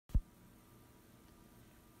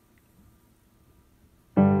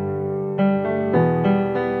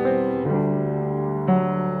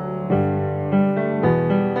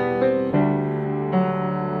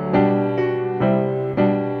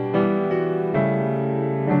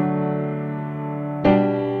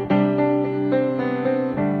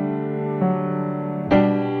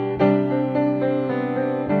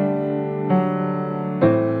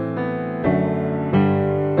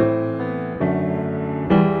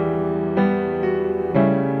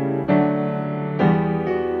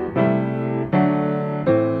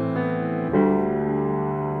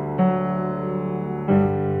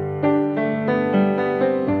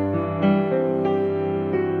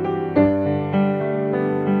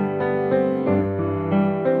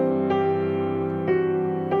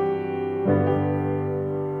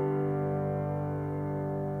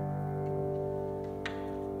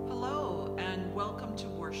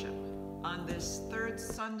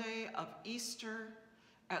Sunday of Easter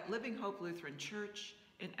at Living Hope Lutheran Church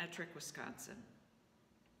in Ettrick, Wisconsin.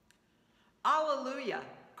 Alleluia!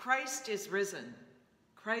 Christ is risen.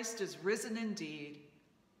 Christ is risen indeed.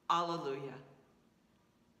 Alleluia.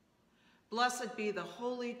 Blessed be the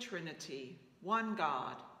Holy Trinity, one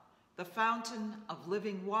God, the fountain of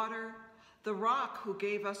living water, the rock who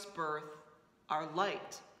gave us birth, our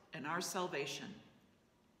light and our salvation.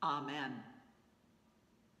 Amen.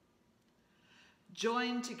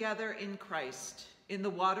 Joined together in Christ in the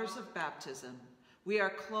waters of baptism, we are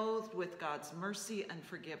clothed with God's mercy and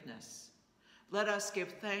forgiveness. Let us give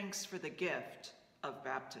thanks for the gift of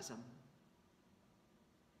baptism.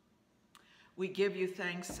 We give you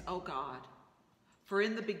thanks, O God, for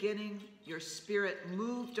in the beginning your Spirit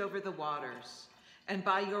moved over the waters, and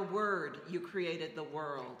by your word you created the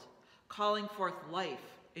world, calling forth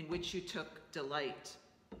life in which you took delight.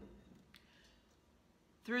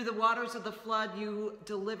 Through the waters of the flood you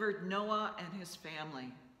delivered Noah and his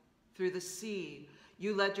family. Through the sea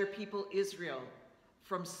you led your people Israel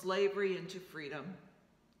from slavery into freedom.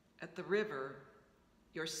 At the river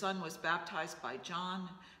your son was baptized by John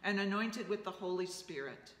and anointed with the Holy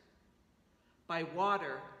Spirit. By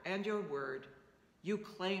water and your word, you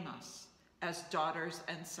claim us as daughters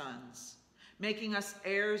and sons, making us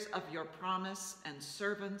heirs of your promise and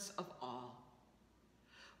servants of all.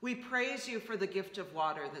 We praise you for the gift of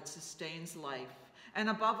water that sustains life, and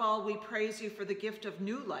above all, we praise you for the gift of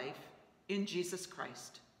new life in Jesus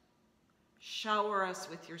Christ. Shower us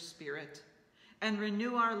with your Spirit, and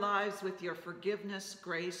renew our lives with your forgiveness,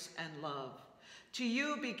 grace, and love. To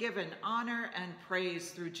you be given honor and praise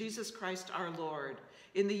through Jesus Christ our Lord,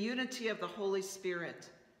 in the unity of the Holy Spirit,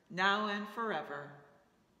 now and forever.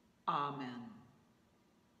 Amen.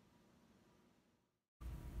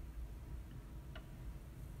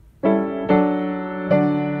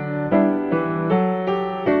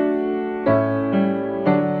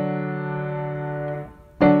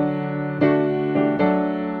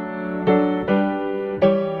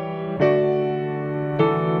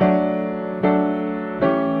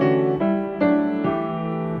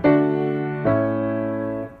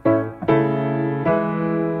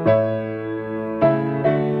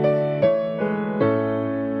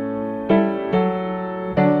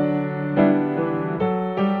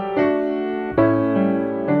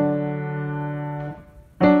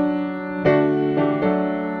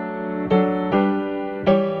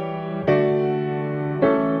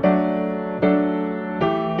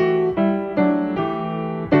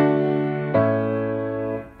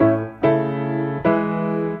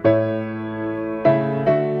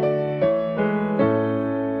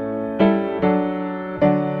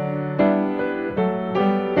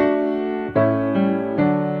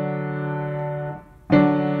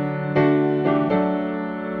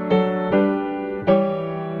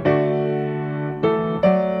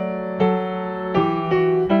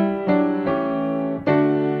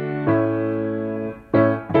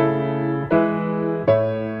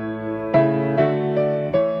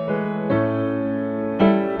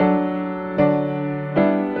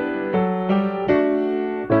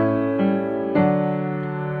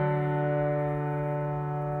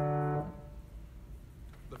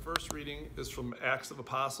 Is from Acts of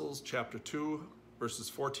Apostles, chapter 2, verses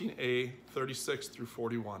 14a, 36 through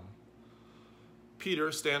 41.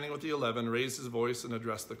 Peter, standing with the 11, raised his voice and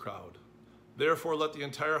addressed the crowd. Therefore, let the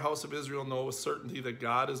entire house of Israel know with certainty that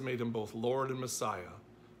God has made him both Lord and Messiah,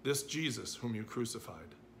 this Jesus whom you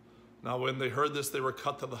crucified. Now, when they heard this, they were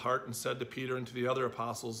cut to the heart and said to Peter and to the other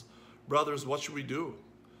apostles, Brothers, what should we do?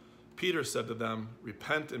 Peter said to them,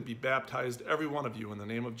 Repent and be baptized, every one of you, in the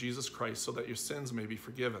name of Jesus Christ, so that your sins may be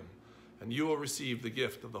forgiven, and you will receive the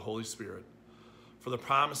gift of the Holy Spirit. For the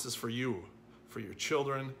promise is for you, for your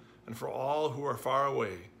children, and for all who are far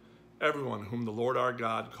away, everyone whom the Lord our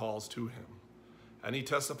God calls to him. And he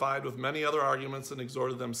testified with many other arguments and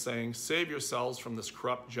exhorted them, saying, Save yourselves from this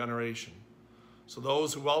corrupt generation. So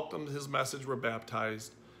those who welcomed his message were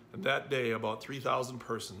baptized, and that day about 3,000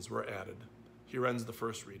 persons were added. Here ends the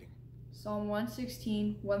first reading. Psalm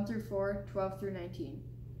 116, 1 through 4, 12 through 19.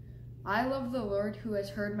 I love the Lord who has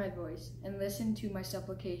heard my voice and listened to my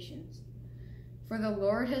supplications. For the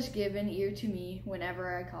Lord has given ear to me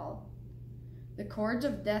whenever I called. The cords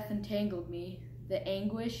of death entangled me. The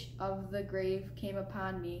anguish of the grave came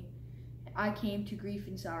upon me. I came to grief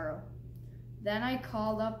and sorrow. Then I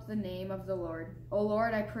called up the name of the Lord. O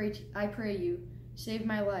Lord, I pray you, save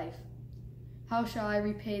my life. How shall I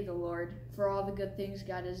repay the Lord for all the good things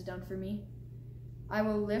God has done for me? I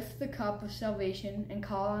will lift the cup of salvation and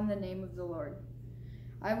call on the name of the Lord.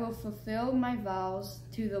 I will fulfill my vows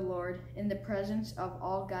to the Lord in the presence of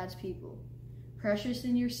all God's people. Precious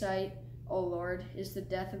in your sight, O Lord, is the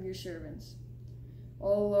death of your servants.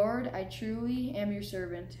 O Lord, I truly am your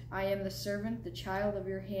servant. I am the servant, the child of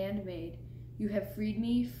your handmaid. You have freed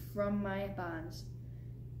me from my bonds.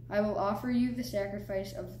 I will offer you the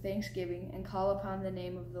sacrifice of thanksgiving and call upon the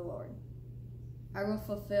name of the Lord. I will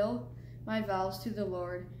fulfill my vows to the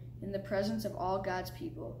Lord in the presence of all God's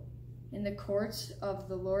people, in the courts of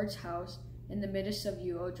the Lord's house, in the midst of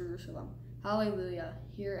you, O Jerusalem. Hallelujah.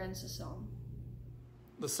 Here ends the psalm.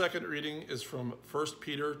 The second reading is from 1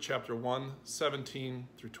 Peter chapter 1, 17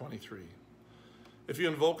 through 23. If you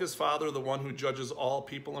invoke as Father the one who judges all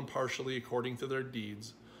people impartially according to their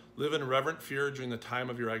deeds, live in reverent fear during the time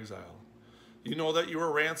of your exile. You know that you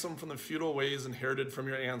were ransomed from the futile ways inherited from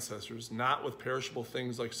your ancestors, not with perishable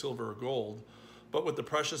things like silver or gold, but with the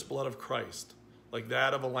precious blood of Christ, like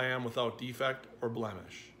that of a lamb without defect or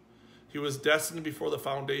blemish. He was destined before the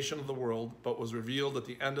foundation of the world, but was revealed at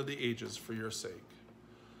the end of the ages for your sake.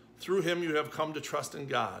 Through him you have come to trust in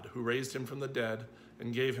God, who raised him from the dead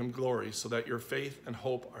and gave him glory, so that your faith and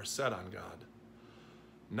hope are set on God.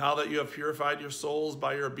 Now that you have purified your souls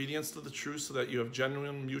by your obedience to the truth, so that you have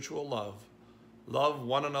genuine mutual love, love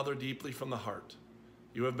one another deeply from the heart.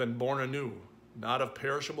 You have been born anew, not of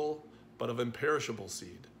perishable, but of imperishable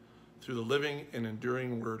seed, through the living and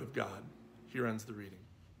enduring word of God. Here ends the reading.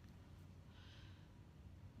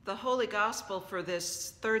 The Holy Gospel for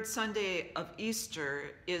this third Sunday of Easter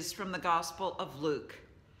is from the Gospel of Luke,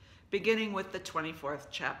 beginning with the 24th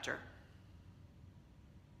chapter.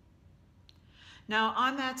 Now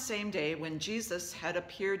on that same day when Jesus had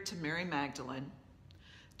appeared to Mary Magdalene,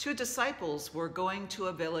 2 disciples were going to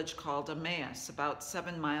a village called Emmaus, about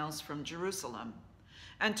 7 miles from Jerusalem,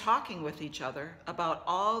 and talking with each other about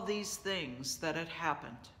all these things that had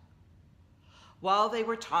happened. While they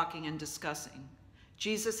were talking and discussing,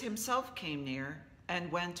 Jesus himself came near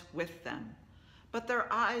and went with them, but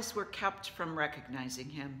their eyes were kept from recognizing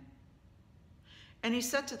him. And he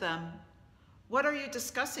said to them, "What are you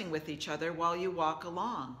discussing with each other while you walk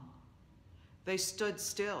along?" They stood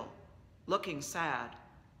still, looking sad.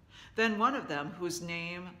 Then one of them, whose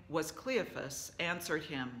name was Cleophas, answered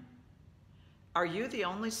him, "Are you the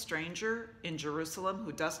only stranger in Jerusalem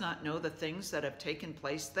who does not know the things that have taken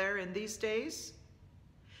place there in these days?"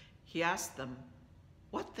 He asked them,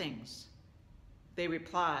 "What things?" They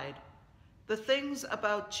replied, "The things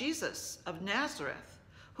about Jesus of Nazareth,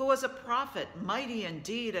 who was a prophet, mighty in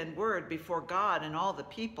deed and word before God and all the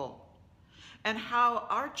people, and how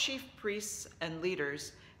our chief priests and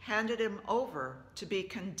leaders handed him over to be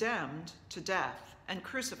condemned to death and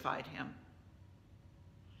crucified him.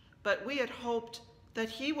 But we had hoped that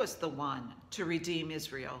he was the one to redeem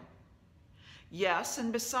Israel. Yes,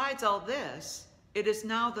 and besides all this, it is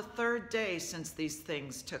now the 3rd day since these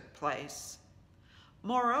things took place.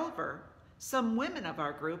 Moreover, some women of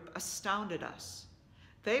our group astounded us.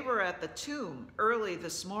 They were at the tomb early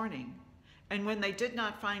this morning, and when they did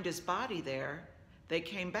not find his body there, they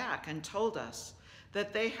came back and told us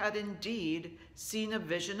that they had indeed seen a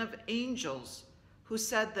vision of angels who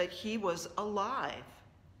said that he was alive.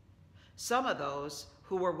 Some of those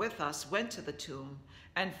who were with us went to the tomb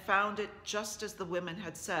and found it just as the women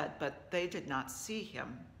had said, but they did not see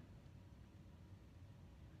him."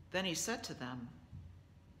 Then he said to them,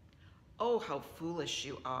 "Oh, how foolish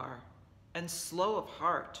you are, and slow of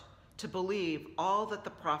heart to believe all that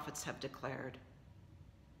the prophets have declared.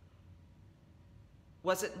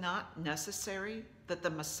 Was it not necessary that the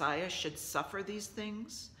Messiah should suffer these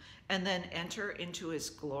things and then enter into his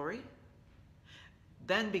glory?"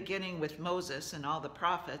 Then, beginning with Moses and all the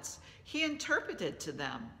prophets, he interpreted to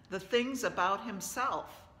them the things about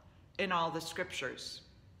himself in all the scriptures.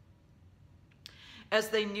 As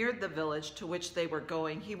they neared the village to which they were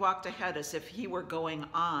going, he walked ahead as if he were going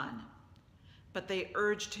on. But they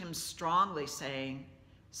urged him strongly, saying,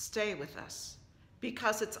 "Stay with us,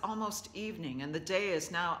 because it's almost evening and the day is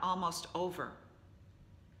now almost over."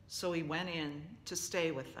 So he went in to stay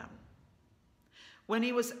with them. When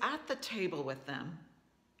he was at the table with them,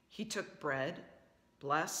 he took bread,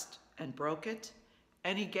 blessed and broke it,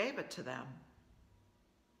 and he gave it to them.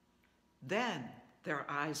 Then their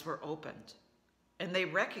eyes were opened, and they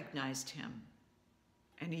recognized him,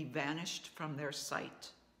 and he vanished from their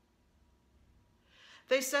sight.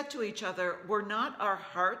 They said to each other, "Were not our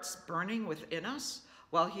hearts burning within us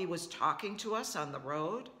while he was talking to us on the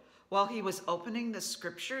road, while he was opening the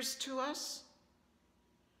scriptures to us?"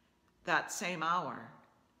 That same hour,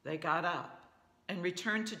 they got up and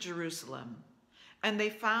returned to Jerusalem, and they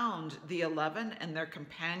found the 11 and their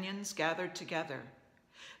companions gathered together.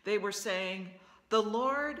 They were saying, "The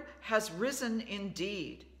Lord has risen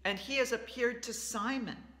indeed, and he has appeared to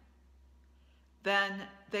Simon." Then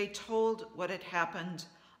they told what had happened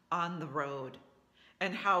on the road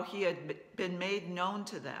and how he had been made known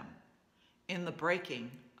to them in the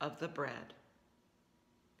breaking of the bread.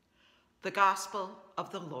 The Gospel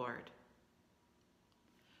of the Lord.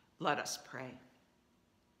 Let us pray.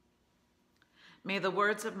 May the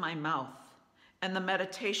words of my mouth and the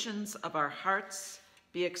meditations of our hearts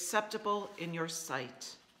be acceptable in your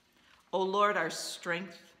sight, O Lord, our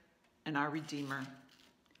strength and our Redeemer.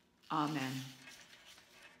 Amen.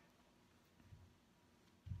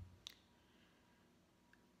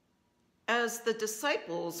 As the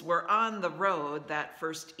disciples were on the road that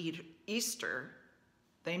first Easter,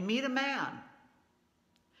 they meet a man.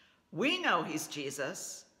 We know he's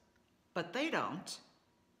Jesus, but they don't.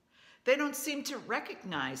 They don't seem to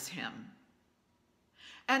recognize him.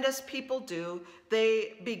 And as people do,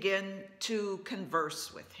 they begin to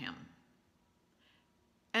converse with him.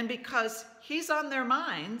 And because he's on their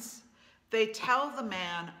minds, they tell the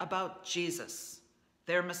man about Jesus,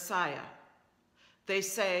 their Messiah. They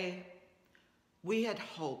say, we had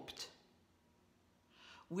hoped.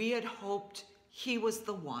 We had hoped he was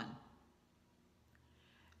the one.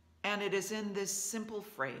 And it is in this simple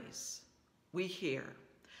phrase we hear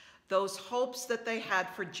those hopes that they had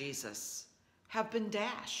for Jesus have been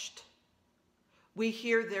dashed. We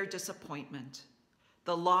hear their disappointment,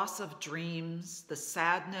 the loss of dreams, the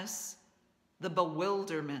sadness, the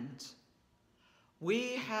bewilderment.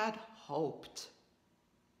 We had hoped.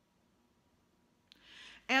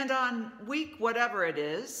 And on week whatever it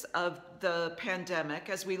is of the pandemic,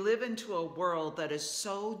 as we live into a world that is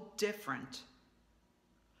so different,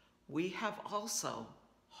 we have also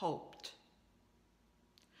hoped.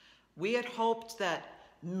 We had hoped that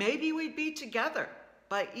maybe we'd be together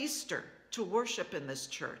by Easter to worship in this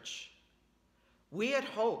church. We had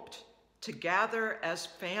hoped to gather as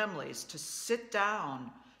families, to sit down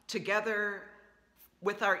together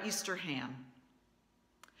with our Easter ham.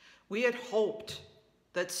 We had hoped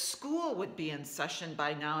that school would be in session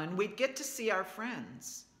by now and we'd get to see our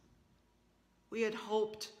friends. We had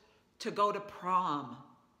hoped to go to prom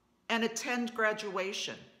and attend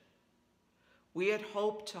graduation. We had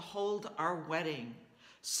hoped to hold our wedding,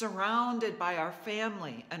 surrounded by our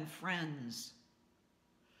family and friends.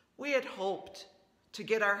 We had hoped to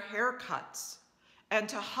get our haircuts and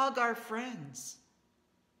to hug our friends.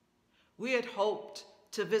 We had hoped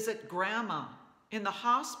to visit Grandma in the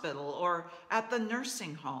hospital or at the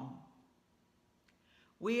nursing home.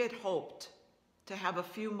 We had hoped to have a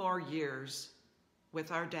few more years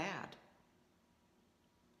with our dad.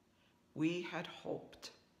 We had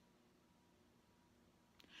hoped.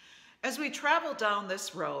 As we traveled down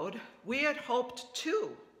this road, we had hoped too.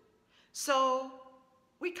 So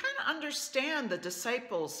we kind of understand the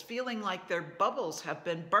disciples feeling like their bubbles have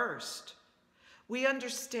been burst. We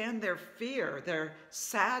understand their fear, their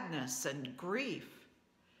sadness and grief.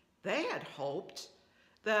 They had hoped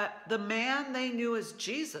that the man they knew as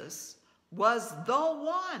Jesus was the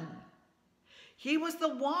one. He was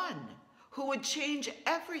the one who would change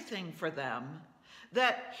everything for them,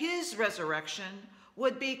 that his resurrection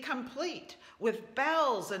would be complete with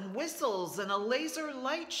bells and whistles and a laser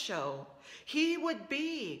light show. He would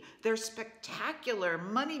be their spectacular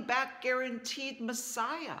money-back guaranteed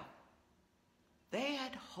Messiah. They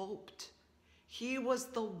had hoped he was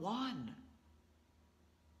the one.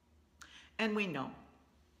 And we know,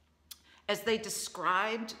 as they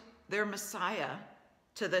described their Messiah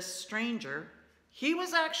to this stranger, he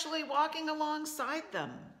was actually walking alongside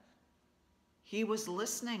them. He was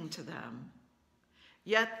listening to them,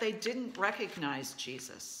 yet they didn't recognize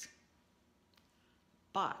Jesus.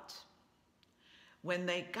 But when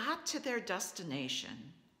they got to their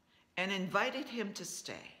destination and invited him to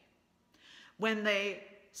stay, when they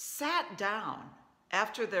sat down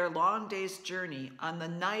after their long day's journey on the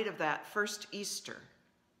night of that first Easter,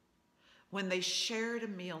 when they shared a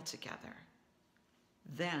meal together,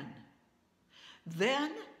 then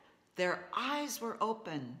their eyes were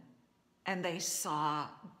open and they saw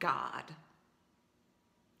God.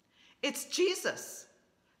 It's Jesus,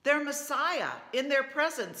 their Messiah, in their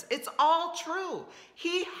presence. It's all true.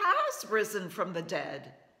 He has risen from the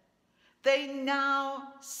dead. They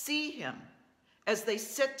now see him as they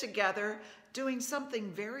sit together doing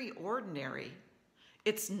something very ordinary.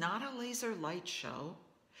 It's not a laser light show.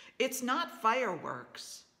 It's not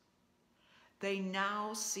fireworks. They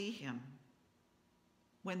now see him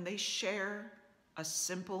when they share a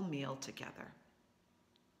simple meal together.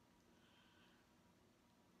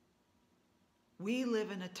 We live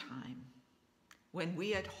in a time when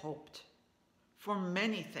we had hoped for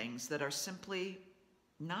many things that are simply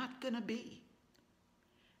not going to be.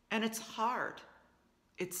 And it's hard.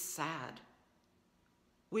 It's sad.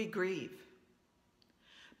 we grieve.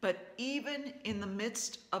 But even in the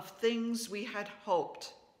midst of things we had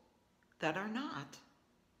hoped that are not,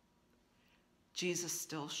 Jesus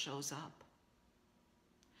still shows up.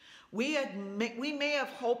 We may have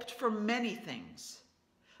hoped for many things,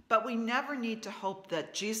 but we never need to hope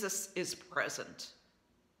that Jesus is present,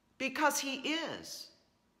 because he is.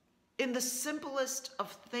 In the simplest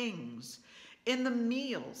of things, in the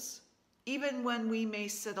meals, even when we may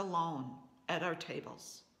sit alone at our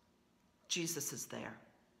tables, Jesus is there.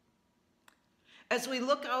 As we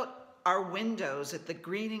look out our windows at the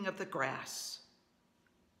greening of the grass,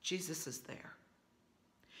 Jesus is there.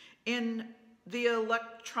 In the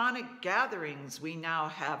electronic gatherings we now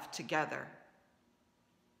have together,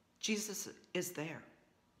 Jesus is there.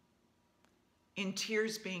 In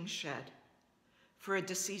tears being shed for a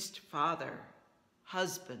deceased father,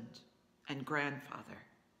 husband, and grandfather,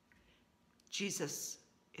 Jesus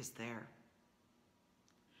is there.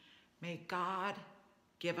 May God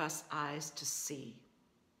give us eyes to see,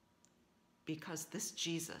 because this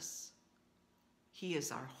Jesus, he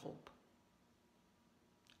is our hope.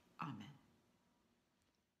 Amen.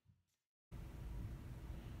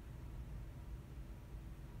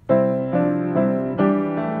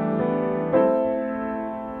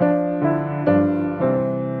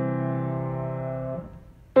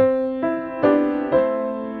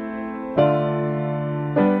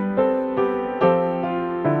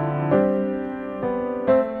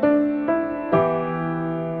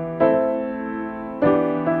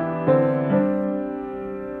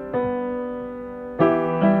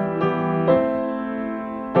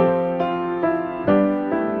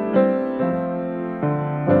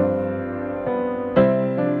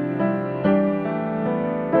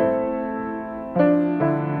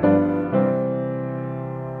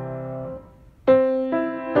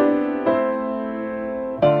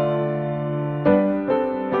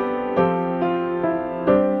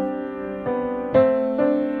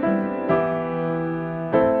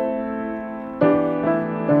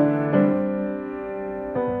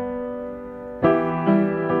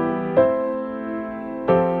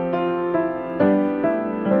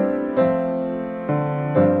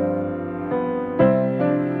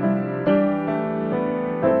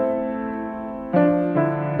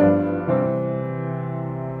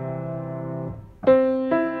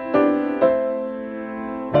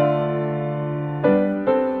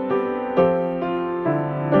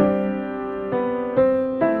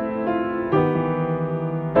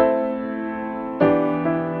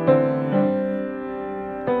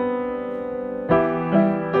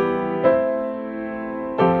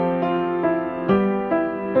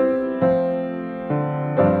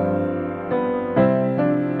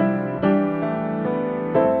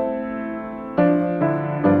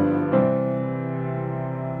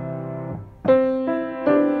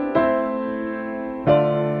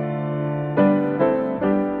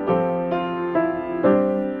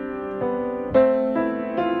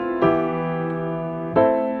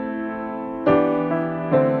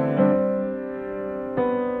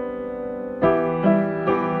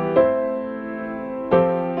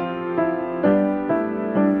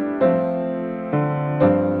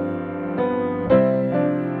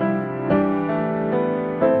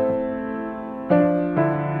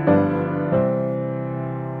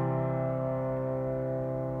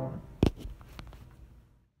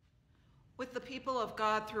 With the people of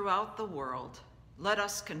God throughout the world, let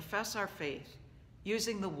us confess our faith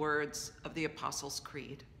using the words of the Apostles'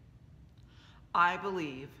 Creed. I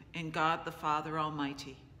believe in God the Father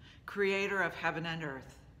Almighty, creator of heaven and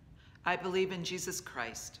earth. I believe in Jesus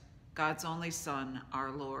Christ, God's only Son, our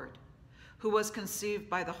Lord, who was conceived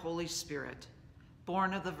by the Holy Spirit,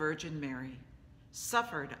 born of the Virgin Mary,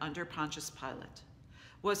 suffered under Pontius Pilate,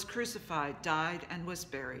 was crucified, died, and was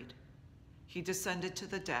buried. He descended to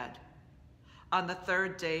the dead. On the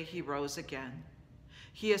third day he rose again.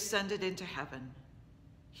 He ascended into heaven.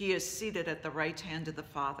 He is seated at the right hand of the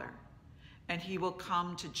Father, and he will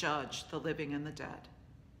come to judge the living and the dead.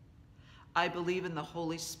 I believe in the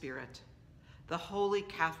Holy Spirit, the Holy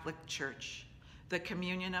Catholic Church, the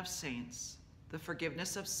communion of saints, the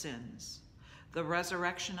forgiveness of sins, the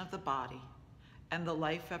resurrection of the body, and the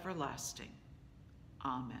life everlasting.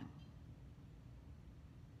 Amen.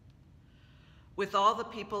 With all the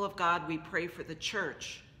people of God, we pray for the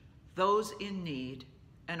church, those in need,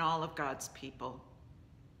 and all of God's people.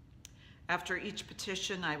 After each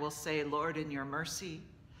petition, I will say, Lord, in your mercy.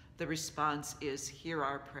 The response is, hear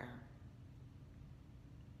our prayer.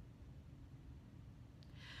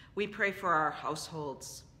 We pray for our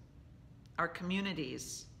households, our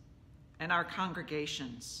communities, and our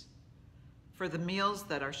congregations, for the meals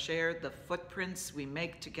that are shared, the footprints we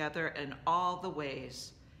make together, and all the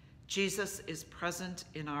ways Jesus is present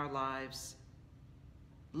in our lives.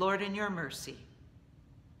 Lord, in your mercy,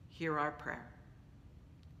 hear our prayer.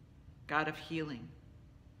 God of healing,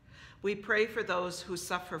 we pray for those who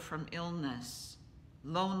suffer from illness,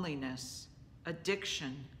 loneliness,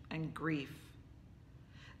 addiction, and grief,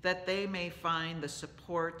 that they may find the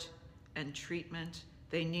support and treatment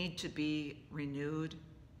they need to be renewed.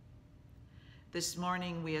 This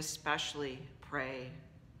morning, we especially pray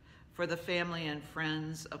for the family and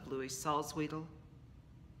friends of Louis Salzwedel,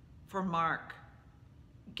 for Mark,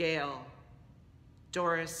 Gail,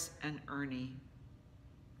 Doris, and Ernie,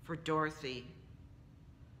 for Dorothy,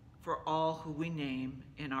 for all who we name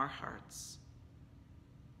in our hearts.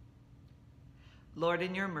 Lord,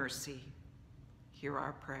 in your mercy, hear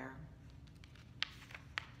our prayer.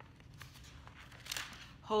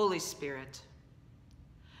 Holy Spirit,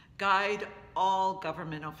 guide all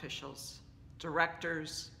government officials,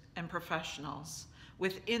 directors, and professionals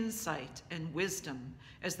with insight and wisdom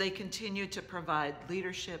as they continue to provide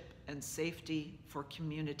leadership and safety for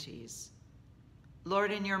communities.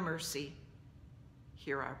 Lord, in your mercy,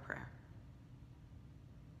 hear our prayer.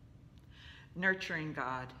 Nurturing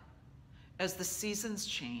God, as the seasons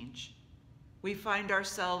change, we find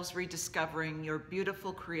ourselves rediscovering your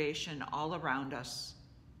beautiful creation all around us.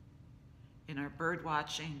 In our bird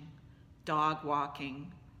watching, dog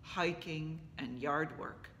walking, hiking, and yard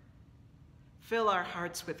work. Fill our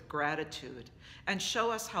hearts with gratitude and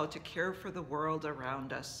show us how to care for the world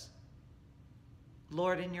around us.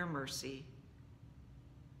 Lord, in your mercy,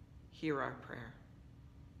 hear our prayer.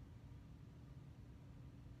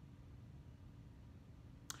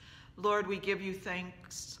 Lord, we give you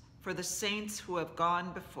thanks for the saints who have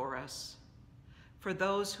gone before us, for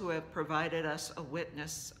those who have provided us a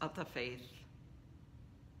witness of the faith.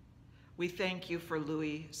 We thank you for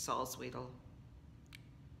Louis Salzwedel.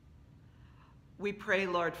 We pray,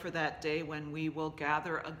 Lord, for that day when we will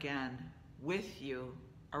gather again with you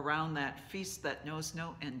around that feast that knows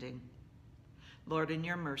no ending. Lord, in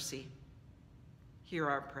your mercy, hear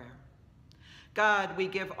our prayer. God, we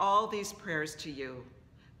give all these prayers to you,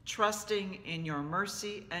 trusting in your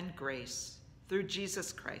mercy and grace through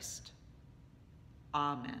Jesus Christ.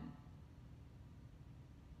 Amen.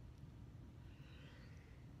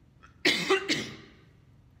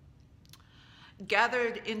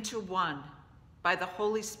 Gathered into one by the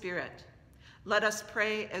Holy Spirit, let us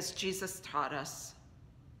pray as Jesus taught us.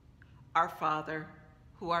 Our Father,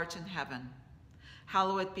 who art in heaven,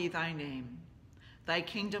 hallowed be thy name. Thy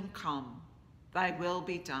kingdom come, thy will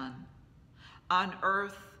be done, on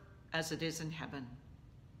earth as it is in heaven.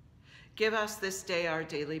 Give us this day our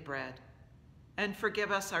daily bread, and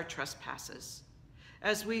forgive us our trespasses,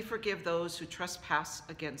 as we forgive those who trespass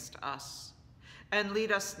against us. And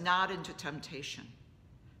lead us not into temptation,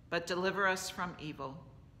 but deliver us from evil.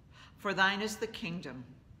 For thine is the kingdom,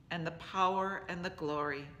 and the power, and the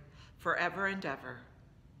glory, forever and ever.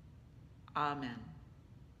 Amen.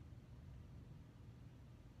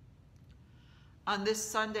 On this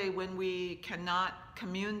Sunday, when we cannot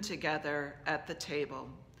commune together at the table,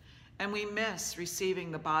 and we miss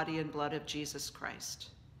receiving the body and blood of Jesus Christ,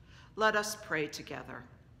 let us pray together.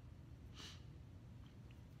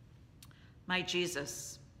 My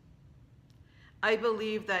Jesus, I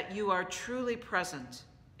believe that you are truly present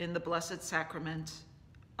in the blessed sacrament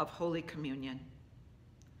of Holy Communion.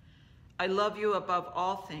 I love you above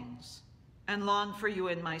all things and long for you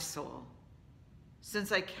in my soul.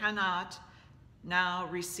 Since I cannot now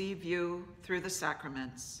receive you through the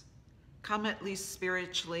sacraments, come at least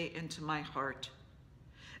spiritually into my heart.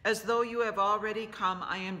 As though you have already come,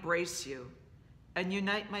 I embrace you and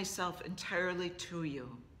unite myself entirely to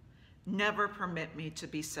you. Never permit me to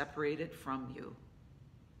be separated from you.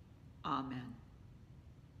 Amen.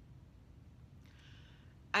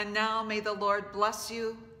 And now may the Lord bless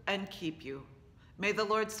you and keep you. May the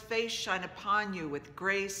Lord's face shine upon you with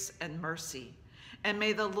grace and mercy. And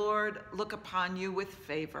may the Lord look upon you with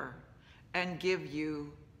favor and give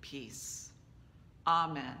you peace.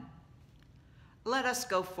 Amen. Let us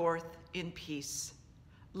go forth in peace,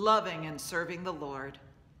 loving and serving the Lord.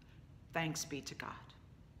 Thanks be to God.